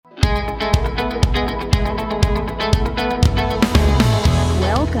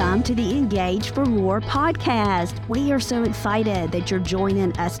welcome to the Engage for More podcast. We are so excited that you're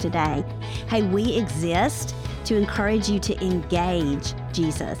joining us today. Hey, we exist to encourage you to engage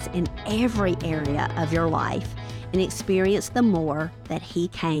Jesus in every area of your life and experience the more that He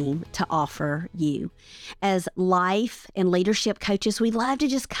came to offer you. As life and leadership coaches, we love to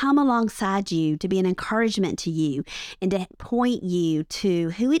just come alongside you to be an encouragement to you and to point you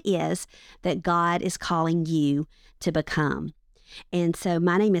to who it is that God is calling you to become. And so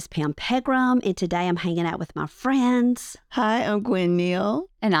my name is Pam Pegram, and today I'm hanging out with my friends. Hi, I'm Gwen Neal.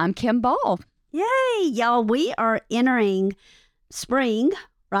 And I'm Kim Ball. Yay, y'all. We are entering spring,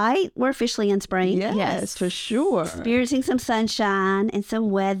 right? We're officially in spring. Yes, for sure. Experiencing some sunshine and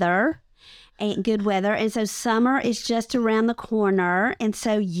some weather, and good weather. And so summer is just around the corner. And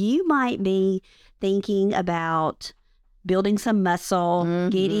so you might be thinking about building some muscle,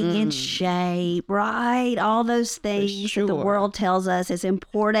 getting in shape, right? All those things that the world tells us is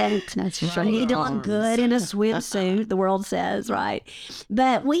important. That's right. You need to look good in a swimsuit, the world says, right?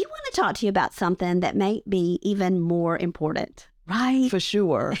 But we want to talk to you about something that may be even more important, right? For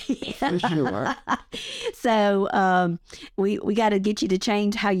sure. For sure. So we got to get you to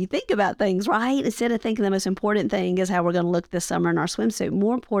change how you think about things, right? Instead of thinking the most important thing is how we're going to look this summer in our swimsuit.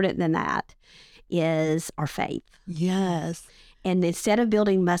 More important than that is our faith. Yes. And instead of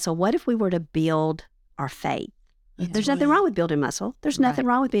building muscle, what if we were to build our faith? There's nothing wrong with building muscle. There's nothing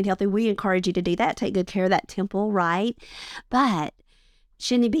wrong with being healthy. We encourage you to do that. Take good care of that temple, right? But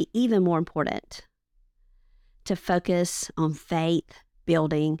shouldn't it be even more important to focus on faith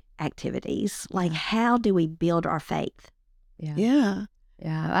building activities? Like, how do we build our faith? Yeah.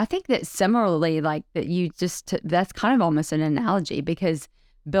 I think that similarly, like that that's kind of almost an analogy, because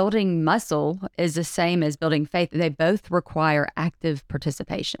building muscle is the same as building faith. They both require active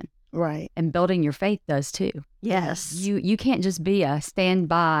participation. Right. And building your faith does too. Yes. You can't just be a stand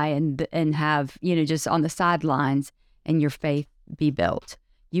by and have, just on the sidelines and your faith be built.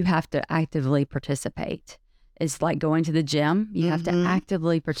 You have to actively participate. It's like going to the gym. You have to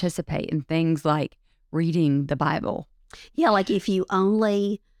actively participate in things like reading the Bible. Yeah, like if you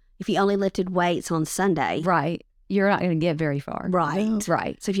only lifted weights on Sunday. Right. You're not going to get very far. Right. No.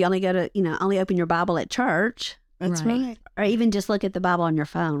 Right. So if you only go to, only open your Bible at church. That's right. Or even just look at the Bible on your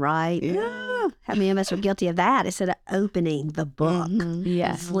phone, right? Yeah. How many of us are guilty of that instead of opening the book,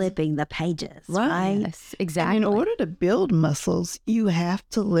 Yes. flipping the pages, Right. right? Yes, exactly. And in order to build muscles, you have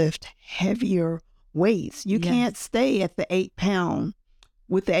to lift heavier weights. You can't stay at the 8-pound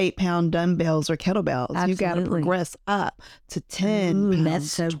with the 8-pound dumbbells or kettlebells. You got to Absolutely. progress up to 10 pounds,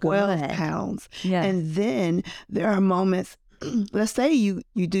 that's so 12 good. pounds. Yes. And then there are moments, let's say you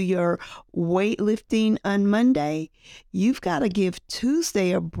do your weightlifting on Monday, you've got to give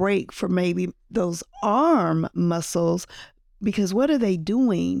Tuesday a break for maybe those arm muscles, because what are they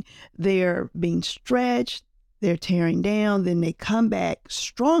doing? They're being stretched, they're tearing down, then they come back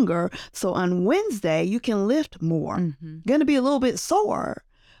stronger. So on Wednesday, you can lift more. Going to be a little bit sore,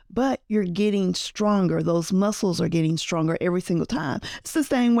 but you're getting stronger. Those muscles are getting stronger every single time. It's the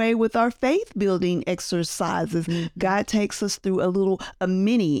same way with our faith building exercises. God takes us through a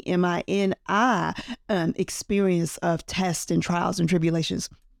mini MINI experience of tests and trials and tribulations.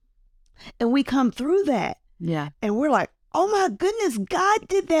 And we come through that. Yeah. And we're like, oh my goodness, God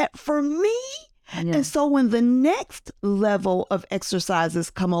did that for me. Yeah. And so when the next level of exercises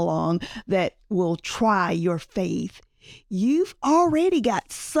come along that will try your faith, you've already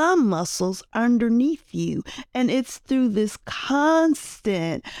got some muscles underneath you. And it's through this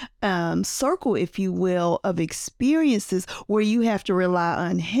constant circle, if you will, of experiences where you have to rely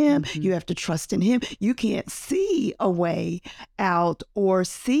on Him. You have to trust in Him. You can't see a way out or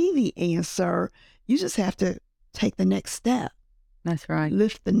see the answer. You just have to take the next step. That's right.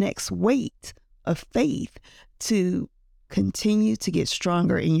 Lift the next weight of faith to continue to get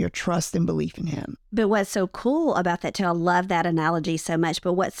stronger in your trust and belief in Him. But what's so cool about that too, I love that analogy so much,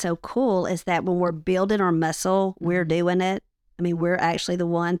 but what's so cool is that when we're building our muscle, we're doing it. I mean, we're actually the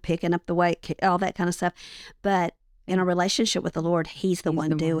one picking up the weight, all that kind of stuff. But in our relationship with the Lord, He's the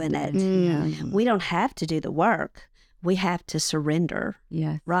one doing it. Yeah. We don't have to do the work. We have to surrender,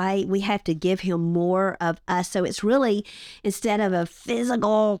 Yes. right? We have to give Him more of us. So it's really, instead of a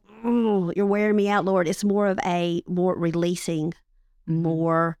physical, you're wearing me out, Lord, it's more of a more releasing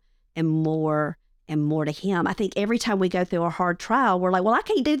more and more and more to Him. I think every time we go through a hard trial, we're like, well, I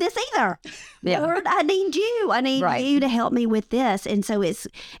can't do this either. Yeah. Lord, I need you. I need you to help me with this. And so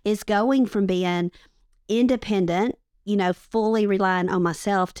it's going from being independent fully relying on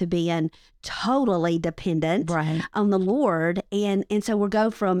myself to being totally dependent Right. on the Lord. And so we'll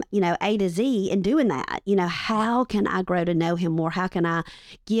go from, A to Z in doing that. How can I grow to know him more? How can I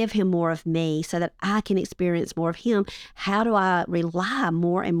give him more of me so that I can experience more of him? How do I rely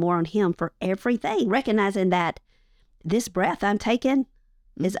more and more on him for everything? Recognizing that this breath I'm taking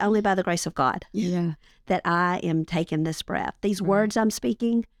is only by the grace of God Yeah. that I am taking this breath. These words I'm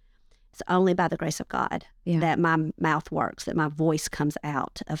speaking, it's only by the grace of God Yeah. that my mouth works, that my voice comes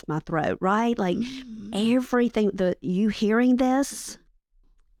out of my throat, right? Like everything, you hearing this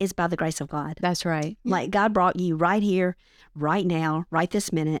is by the grace of God. That's right. Like God brought you right here, right now, right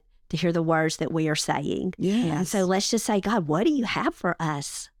this minute to hear the words that we are saying. Yes. And so let's just say, God, what do you have for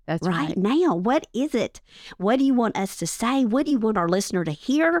us? That's right now? What is it? What do you want us to say? What do you want our listener to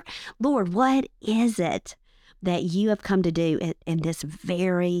hear? Lord, what is it that you have come to do in this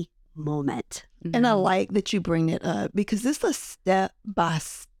very moment? And I like that you bring it up because this is a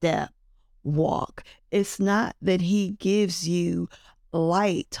step-by-step walk. It's not that he gives you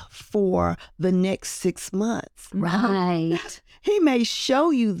light for the next 6 months. Right. He may show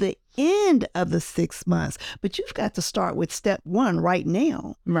you the end of the 6 months, but you've got to start with step 1 right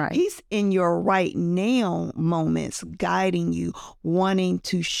now. Right. He's in your right now moments, guiding you, wanting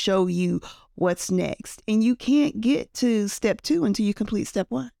to show you what's next. And you can't get to step 2 until you complete step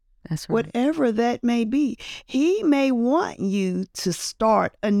 1. That's right. Whatever that may be. He may want you to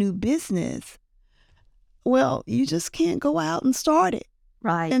start a new business. Well, you just can't go out and start it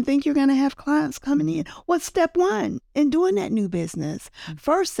Right. and think you're going to have clients coming in. What's step 1 in doing that new business?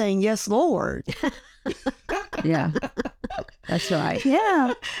 First saying, yes, Lord. Yeah. That's right.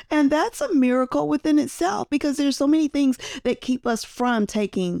 Yeah. And that's a miracle within itself because there's so many things that keep us from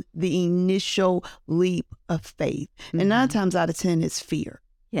taking the initial leap of faith. And 9 times out of 10, it's fear.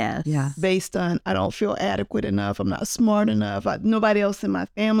 Yes. Yeah. Based on, I don't feel adequate enough. I'm not smart enough. Nobody else in my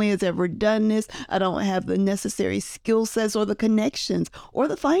family has ever done this. I don't have the necessary skill sets or the connections or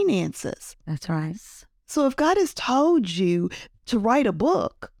the finances. That's right. So if God has told you to write a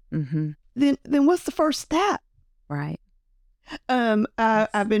book, Mm-hmm. then what's the first step? Right.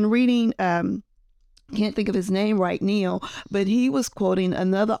 I've been reading, can't think of his name right now, but he was quoting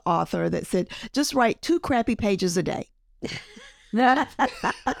another author that said, just write 2 crappy pages a day. No,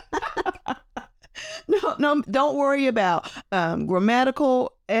 don't worry about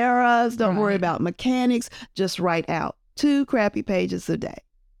grammatical errors. Don't worry Right. about mechanics. Just write out 2 crappy pages a day.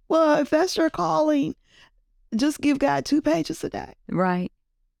 Well, if that's your calling, just give God 2 pages a day. Right.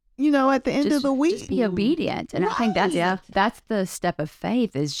 At the end of the week. Just be obedient. And I think that's the step of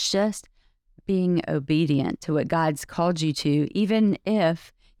faith is just being obedient to what God's called you to, even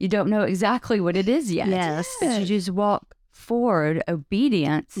if you don't know exactly what it is yet. Yes. But you just walk forward.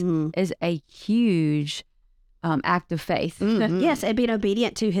 Obedience Mhm. is a huge act of faith. Mhm. Yes, and being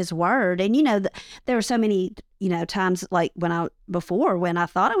obedient to his word. And, there are so many, times like when I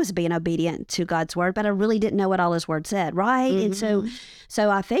thought I was being obedient to God's word, but I really didn't know what all his word said. Right. And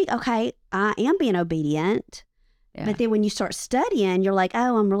so I think, okay, I am being obedient. Yeah. But then when you start studying, you're like,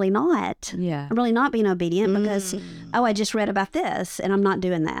 oh, I'm really not. Yeah. I'm really not being obedient because, I just read about this and I'm not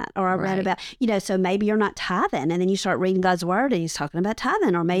doing that. Or I read Right. about, so maybe you're not tithing. And then you start reading God's word and he's talking about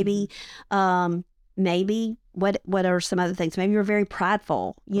tithing. Or maybe, what are some other things? Maybe you're very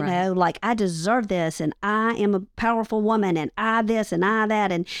prideful, Right. like I deserve this and I am a powerful woman and I this and I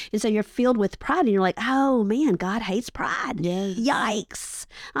that. And so you're filled with pride and you're like, oh man, God hates pride. Yes. Yikes.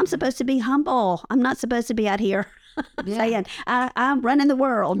 I'm supposed to be humble. I'm not supposed to be out here Yeah. saying I'm running the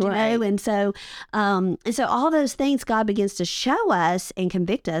world, Right. And so all those things God begins to show us and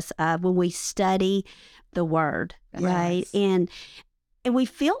convict us of when we study the word, right? Yes. And we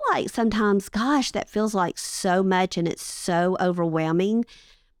feel like sometimes, gosh, that feels like so much and it's so overwhelming,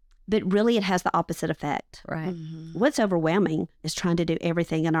 but really it has the opposite effect. Right. What's overwhelming is trying to do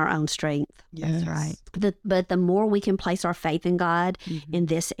everything in our own strength. Yes. That's right. But the more we can place our faith in God Mhm. in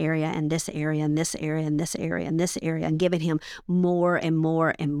this area and this area and this area and this area and this area and giving him more and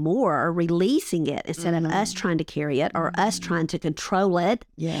more and more, releasing it instead of us trying to carry it or us trying to control it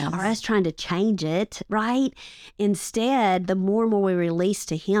Yes. or us trying to change it, right? Instead, the more and more we release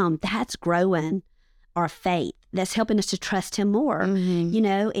to him, that's growing our faith. That's helping us to trust him more, and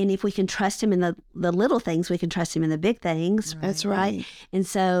if we can trust him in the little things, we can trust him in the big things. That's right. And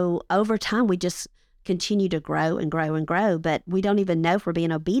so over time, we just continue to grow and grow and grow, but we don't even know if we're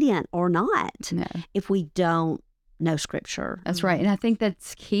being obedient or not No. if we don't know scripture. That's right. And I think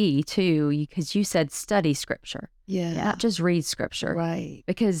that's key too, because you said study scripture, Yeah. not just read scripture. Right.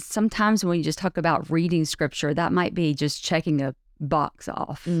 Because sometimes when you just talk about reading scripture, that might be just checking a box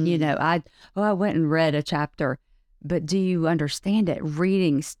off. Mm. I went and read a chapter, but do you understand it?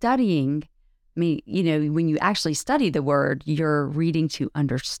 Reading, studying, when you actually study the word, you're reading to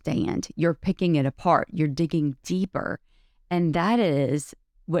understand. You're picking it apart. You're digging deeper. And that is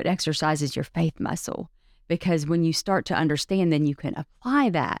what exercises your faith muscle. Because when you start to understand, then you can apply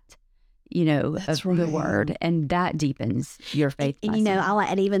that, That's of the right. word, and that deepens your faith muscle. And, I'll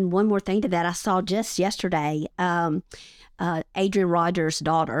add even one more thing to that. I saw just yesterday, Adrian Rogers'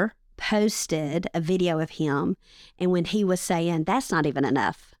 daughter posted a video of him, and when he was saying, that's not even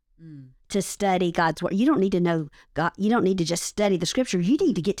enough to study God's word. You don't need to know God. You don't need to just study the scripture. You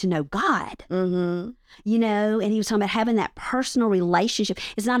need to get to know God. Mm-hmm. And he was talking about having that personal relationship.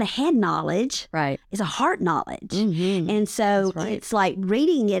 It's not a head knowledge. Right. It's a heart knowledge. Mm-hmm. And so That's right. it's like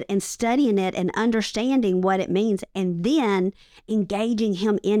reading it and studying it and understanding what it means and then engaging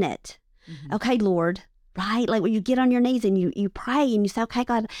him in it. Mm-hmm. Okay, Lord, right? Like when you get on your knees and you pray and you say, okay,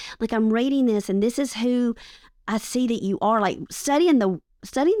 God, like I'm reading this and this is who I see that you are. Like studying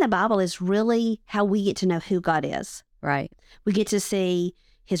the Bible is really how we get to know who God is. Right. We get to see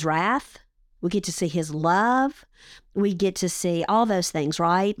his wrath. We get to see his love. We get to see all those things,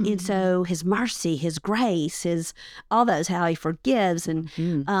 right? Mm-hmm. And so his mercy, his grace, all those, how he forgives. And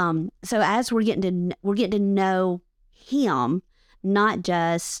Mm-hmm. so as we're getting to know him, not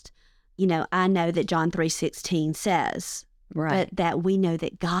just, I know that John 3:16 says, Right. but that we know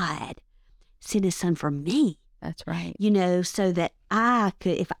that God sent his son for me. That's right. So that I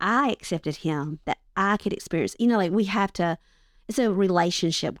could, if I accepted him, that I could experience, like we have to, it's a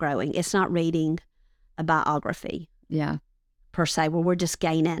relationship growing. It's not reading a biography Yeah. per se, where we're just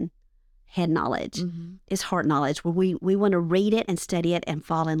gaining head knowledge. Mm-hmm. It's heart knowledge where we want to read it and study it and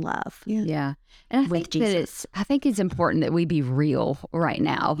fall in love. Yeah. Yeah. And I With think that Jesus. I think it's important that we be real right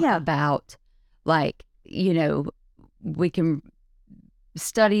now Yeah. about, like, we can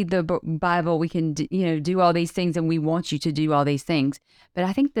study the Bible, we can, do all these things, and we want you to do all these things. But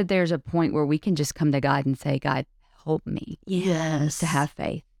I think that there's a point where we can just come to God and say, God, help me Yes. to have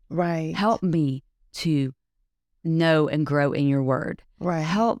faith. Right. Help me to know and grow in your word. Right.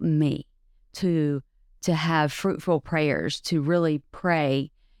 Help me to have fruitful prayers, to really pray,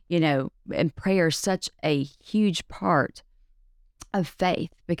 and prayer is such a huge part of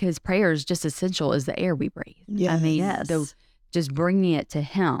faith, because prayer is just essential as the air we breathe. Yes. I mean, Yes. just bringing it to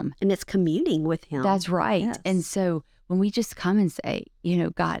him. And it's communing with him. That's right. Yes. And so when we just come and say,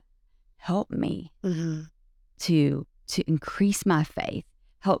 God, help me Mm-hmm. to increase my faith,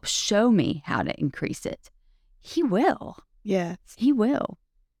 help show me how to increase it, he will. Yes. He will.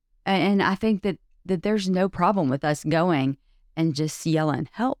 And I think that there's no problem with us going and just yelling,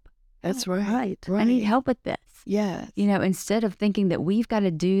 help. That's right. Right. I need help with this. Yes. Instead of thinking that we've got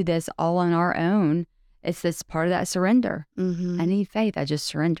to do this all on our own, it's this part of that surrender. Mm-hmm. I need faith. I just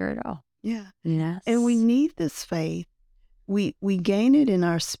surrender it all. Yeah. Yes. And we need this faith. We gain it in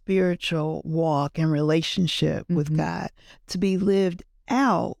our spiritual walk and relationship with Mhm. God to be lived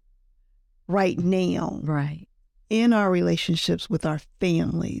out right now Right. in our relationships with our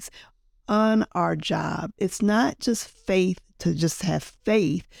families, on our job. It's not just faith to just have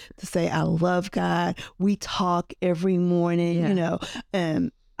faith to say, I love God. We talk every morning, Yeah.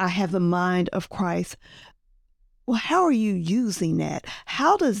 and I have the mind of Christ. Well, how are you using that?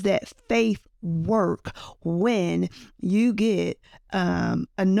 How does that faith work when you get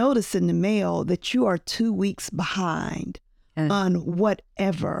a notice in the mail that you are 2 weeks behind on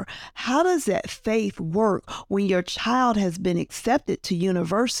whatever? How does that faith work when your child has been accepted to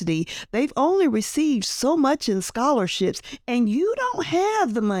university? They've only received so much in scholarships and you don't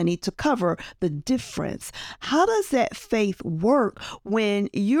have the money to cover the difference. How does that faith work when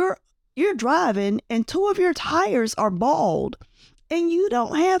you're driving and 2 of your tires are bald and you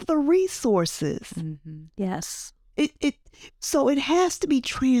don't have the resources? Mm-hmm. Yes. So it has to be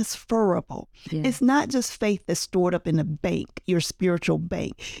transferable. Yeah. It's not just faith that's stored up in a bank, your spiritual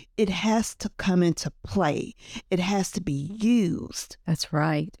bank. It has to come into play. It has to be used. That's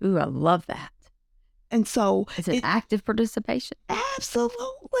right. Ooh, I love that. And so It's an active participation.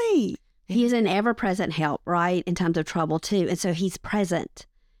 absolutely. He is an ever-present help, right, in times of trouble too. And so he's present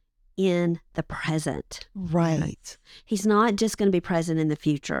in the present. Right. He's not just going to be present in the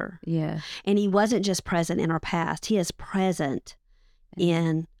future. Yeah. And he wasn't just present in our past. He is present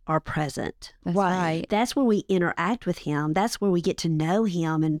in our present. That's Right. right. That's where we interact with him. That's where we get to know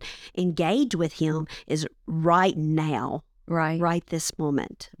him and engage with him, is right now, Right. right this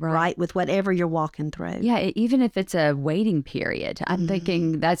moment, Right. right with whatever you're walking through. Yeah, even if it's a waiting period, I'm Mhm.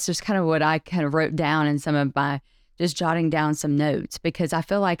 thinking that's just kind of what I kind of wrote down in some of my just jotting down some notes because I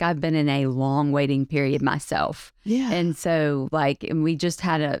feel like I've been in a long waiting period myself. Yeah. And so and we just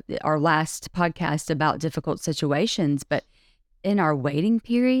had our last podcast about difficult situations, but in our waiting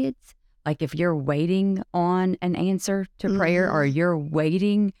periods, like if you're waiting on an answer to prayer or you're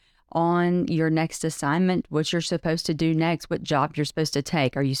waiting on your next assignment, what you're supposed to do next, what job you're supposed to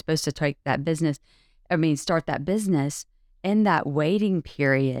take, are you supposed to take that business? Start that business. In that waiting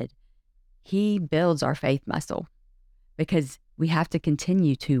period, he builds our faith muscle because we have to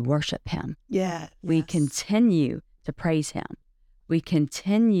continue to worship him. Yeah. We continue to praise him. We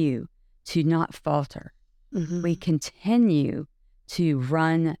continue to not falter. We continue to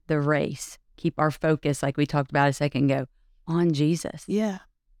run the race, keep our focus, like we talked about a second ago, on Jesus. Yeah.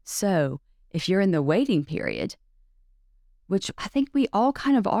 So if you're in the waiting period, which I think we all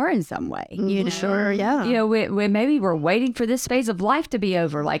kind of are in some way, you know, Sure, yeah. you know, we maybe we're waiting for this phase of life to be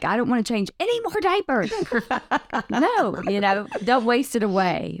over. Like, I don't want to change any more diapers. No, you know, don't waste it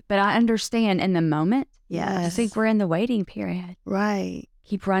away. But I understand in the moment, I think we're in the waiting period. Right.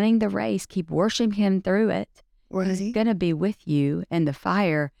 Keep running the race, keep worshiping him through it. He's going to be with you in the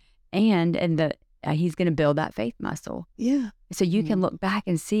fire and he's going to build that faith muscle. Yeah. So you can look back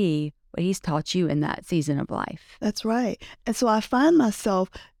and see what he's taught you in that season of life. That's right. And so I find myself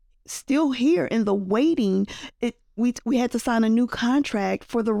still here in the waiting. We had to sign a new contract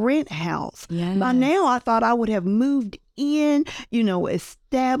for the rent house. Yeah. By now, I thought I would have moved in, you know,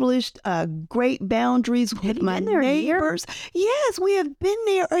 established great boundaries with my neighbors. Yes, we have been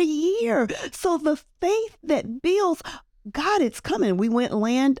there a year. So the faith that builds, God, it's coming. We went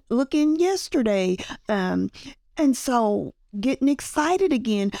land looking yesterday. And so getting excited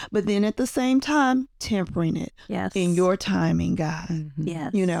again, but then at the same time, tempering it. Yes. In your timing, God. Mm-hmm.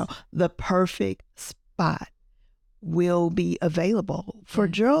 Yes. You know, the perfect spot will be available for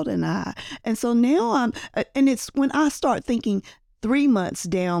Gerald and I. And so now and it's when I start thinking 3 months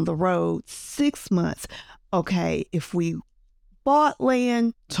down the road, 6 months, okay, if we bought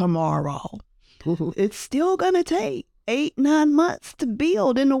land tomorrow, it's still going to take 8-9 months to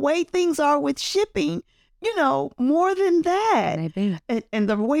build. And the way things are with shipping, you know, more than that. Maybe. And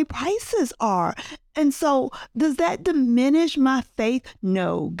the way prices are. And so does that diminish my faith?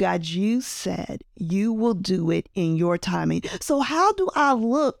 No, God, you said you will do it in your timing. So how do I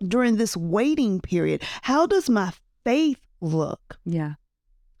look during this waiting period? How does my faith look? Yeah.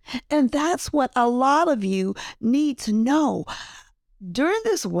 And that's what a lot of you need to know. During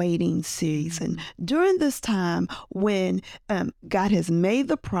this waiting season, during this time when God has made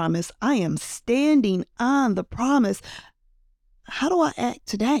the promise, I am standing on the promise. How do I act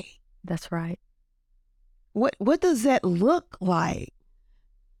today? That's right. What does that look like?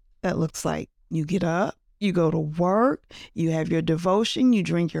 That looks like you get up, you go to work, you have your devotion, you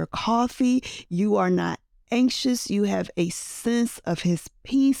drink your coffee, you are not anxious, you have a sense of his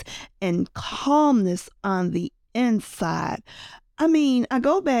peace and calmness on the inside. I mean, I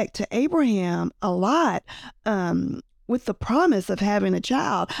go back to Abraham a lot with the promise of having a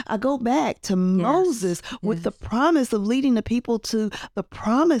child. I go back to Moses with the promise of leading the people to the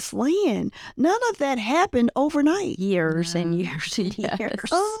promised land. None of that happened overnight. Years and years and years.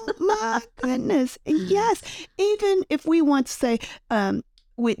 Oh, my goodness. And yes, even if we want to say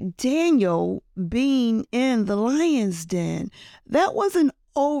with Daniel being in the lion's den, that wasn't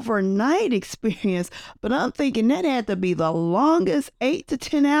overnight experience, but I'm thinking that had to be the longest 8 to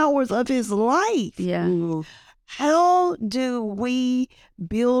 10 hours of his life. Yeah. How do we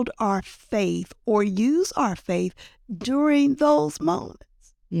build our faith or use our faith during those moments?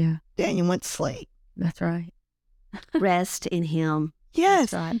 Yeah. Daniel went to sleep. That's right. Rest in him.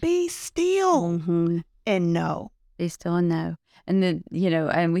 Yes, right. be still and know. Be still and know. And then, you know,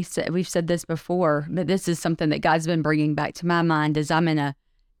 and we've said this before, but this is something that God's been bringing back to my mind as I'm in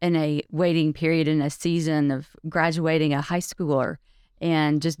a waiting period, in a season of graduating a high schooler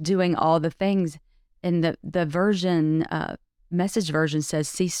and just doing all the things. And the version, message version says,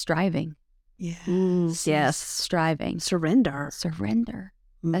 cease striving. Yes. Striving. Surrender.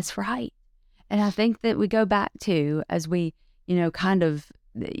 That's right. And I think that we go back to, as we, you know, kind of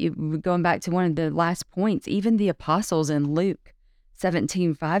going back to one of the last points, even the apostles in Luke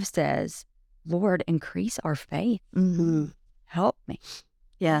 17:5 says, Lord, increase our faith. Help me.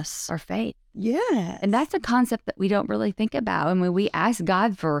 Yes. Our faith. Yeah. And that's a concept that we don't really think about. And when we ask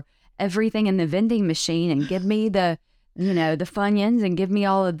God for everything in the vending machine and give me the, you know, the Funyuns and give me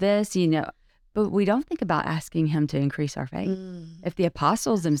all of this, you know, but we don't think about asking him to increase our faith. If the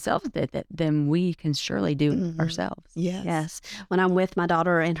apostles themselves did that, then we can surely do it ourselves. Yes. When I'm with my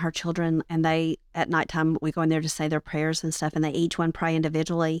daughter and her children, and they, at nighttime, we go in there to say their prayers and stuff, and they each one pray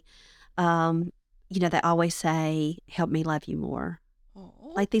individually. they always say, help me love you more. Oh.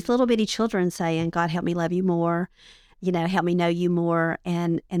 Like these little bitty children saying, God, help me love you more, help me know you more.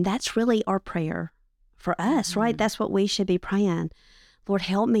 And that's really our prayer for us, right? That's what we should be praying. Lord,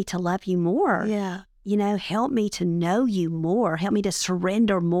 help me to love you more. Yeah. Help me to know you more. Help me to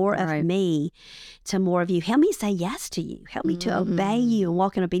surrender more Right. of me to more of you. Help me say yes to you. Help me to obey you and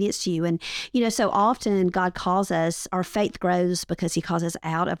walk in obedience to you. And, so often God calls us, our faith grows because he calls us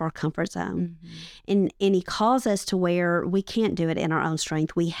out of our comfort zone. And he calls us to where we can't do it in our own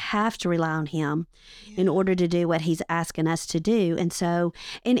strength. We have to rely on him in order to do what he's asking us to do. And so,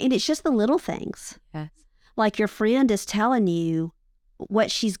 and it's just the little things. Yes. Like your friend is telling you what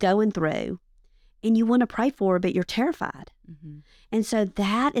she's going through, and you want to pray for her, but you're terrified. And so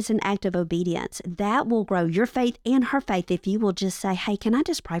that is an act of obedience. That will grow your faith and her faith if you will just say, hey, can I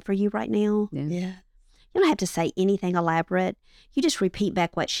just pray for you right now? Yeah. Yeah. You don't have to say anything elaborate. You just repeat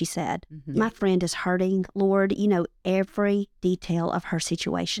back what she said. My friend is hurting. Lord, you know every detail of her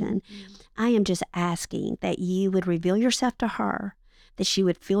situation. I am just asking that you would reveal yourself to her, that she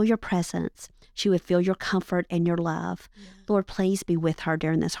would feel your presence. She would feel your comfort and your love. Lord, please be with her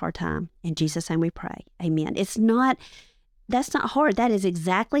during this hard time. In Jesus' name we pray. Amen. That's not hard. That is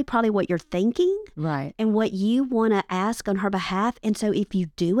exactly probably what you're thinking Right. and what you want to ask on her behalf. And so if you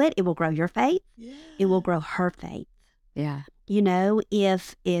do it, it will grow your faith. Yeah. It will grow her faith. Yeah.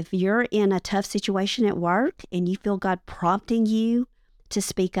 If you're in a tough situation at work and you feel God prompting you to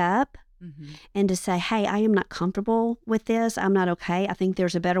speak up, and to say, hey, I am not comfortable with this. I'm not okay. I think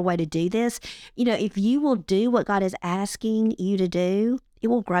there's a better way to do this. If you will do what God is asking you to do, it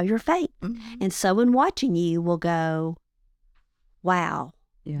will grow your faith. And someone watching you will go, wow,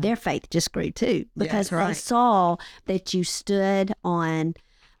 their faith just grew too. Because they saw that you stood on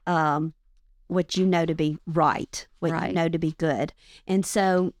what you know to be right, what you know to be good. And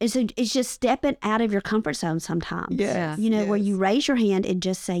so it's just stepping out of your comfort zone sometimes. Yes. Where you raise your hand and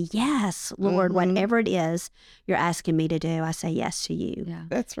just say, yes, Lord, whatever it is you're asking me to do, I say yes to you. Yeah.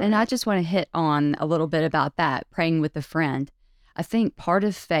 That's right. And I just want to hit on a little bit about that, praying with a friend. I think part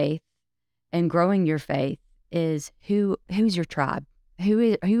of faith and growing your faith is who's your tribe?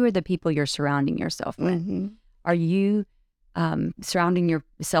 Who are the people you're surrounding yourself with? Are you surrounding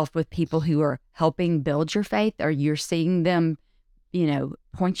yourself with people who are helping build your faith? Are you seeing them,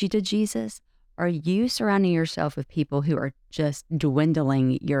 point you to Jesus? Are you surrounding yourself with people who are just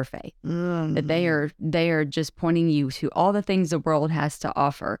dwindling your faith? That they are just pointing you to all the things the world has to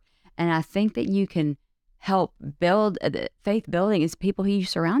offer. And I think that you can help build faith building is people who you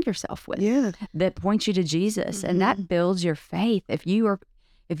surround yourself with. Yeah. That point you to Jesus, and that builds your faith. If you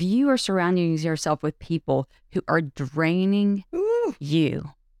are surrounding yourself with people who are draining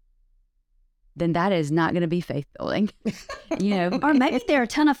you, then that is not going to be faith building. Or maybe they're a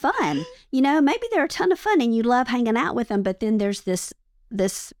ton of fun. Maybe they're a ton of fun and you love hanging out with them, but then there's this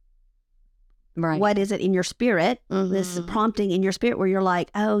right. what is it in your spirit, this prompting in your spirit where you're like,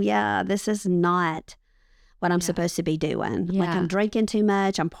 oh yeah, this is not what I'm supposed to be doing. Like I'm drinking too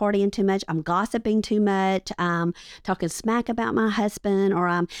much, I'm partying too much, I'm gossiping too much, I'm talking smack about my husband, or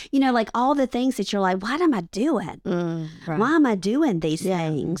I'm, like all the things that you're like, what am I doing? Right. Why am I doing these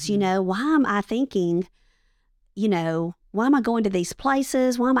things? Why am I thinking, why am I going to these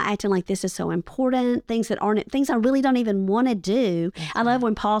places? Why am I acting like this is so important? Things I really don't even want to do. I love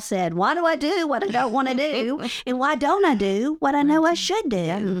when Paul said, why do I do what I don't want to do? And why don't I do what I know I should do?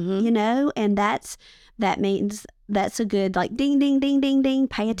 And that means that's a good, like, ding, ding, ding, ding, ding,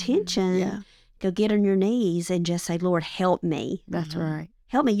 pay attention. Yeah. Go get on your knees and just say, Lord, help me. That's right.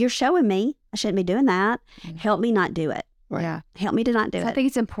 Help me. You're showing me I shouldn't be doing that. Help me not do it. Right. Yeah. Help me to not do So it. I think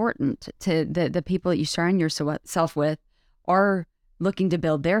it's important to the people that you surround yourself with are looking to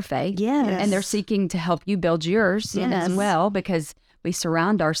build their faith. Yes. And they're seeking to help you build yours Yes. as well, because we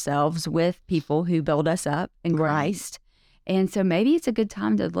surround ourselves with people who build us up in Christ. And so maybe it's a good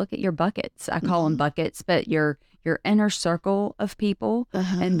time to look at your buckets. I call them buckets, but your inner circle of people,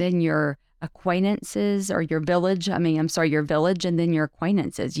 and then your acquaintances, or your village. Your village, and then your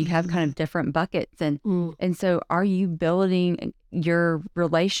acquaintances. You have kind of different buckets. And so are you building your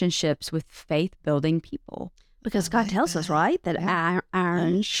relationships with faith-building people? Because God tells us, right, that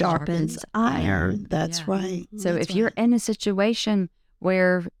iron sharpens iron. That's right. So if you're in a situation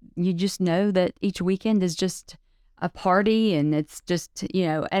where you just know that each weekend is just a party and it's just,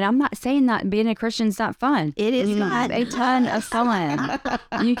 and I'm not saying that being a Christian is not fun. It is You can not. have a ton of fun.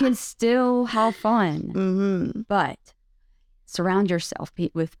 You can still have fun, but surround yourself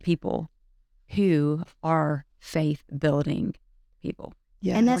with people who are faith building people.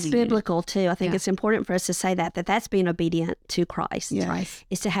 Yeah. And that's biblical too. I think Yeah. it's important for us to say that's being obedient to Christ. Yes. Right.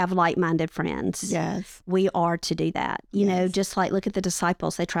 Is to have like-minded friends. Yes. We are to do that. You know, Yes. just like look at the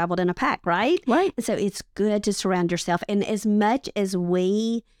disciples, they traveled in a pack, right? Right. And so it's good to surround yourself. And as much as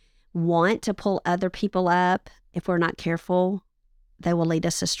we want to pull other people up, if we're not careful, they will lead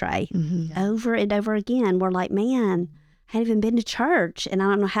us astray. Mm-hmm. Over and over again. We're like, man, I haven't even been to church and I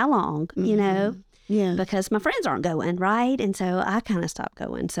don't know how long, you know, Yeah. because my friends aren't going, right? And so I kind of stopped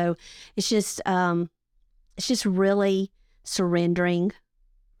going. So it's just really surrendering.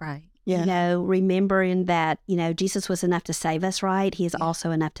 Right. Yeah. You know, remembering that, you know, Jesus was enough to save us, right? He is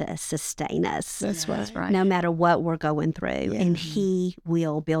also enough to sustain us. That's right. That's right. No matter what we're going through. Yeah. And He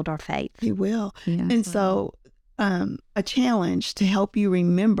will build our faith. He will. Yeah. And so, a challenge to help you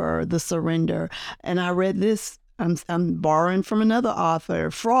remember the surrender. And I read this. I'm borrowing from another author.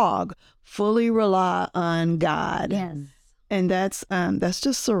 Frog. Fully rely on God. Yes. And that's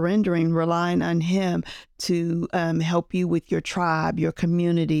just surrendering, relying on Him to help you with your tribe, your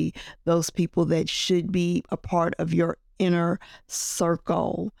community, those people that should be a part of your inner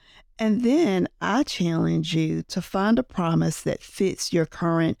circle. And then I challenge you to find a promise that fits your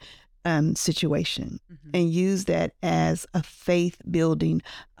current situation and use that as a faith-building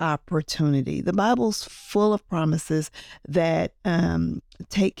opportunity. The Bible's full of promises that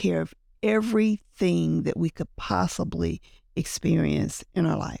take care of everything that we could possibly experience in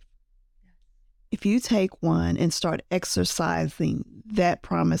our life. If you take one and start exercising that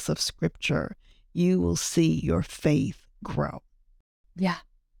promise of Scripture, you will see your faith grow. Yeah.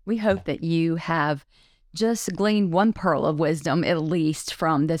 We hope that you have just gleaned one pearl of wisdom, at least,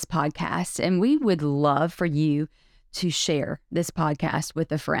 from this podcast. And we would love for you to share this podcast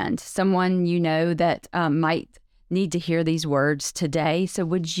with a friend, someone you know that might need to hear these words today. So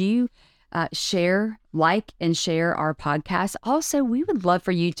would you like and share our podcast? Also, we would love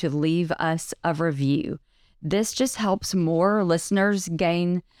for you to leave us a review. This just helps more listeners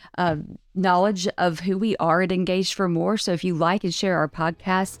gain knowledge of who we are at Engaged for More. So if you like and share our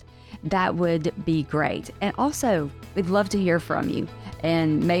podcast, that would be great. And also, we'd love to hear from you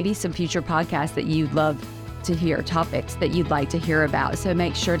and maybe some future podcasts that you'd love to hear, topics that you'd like to hear about. So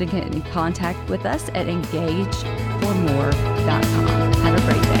make sure to get in contact with us at engageformore.com.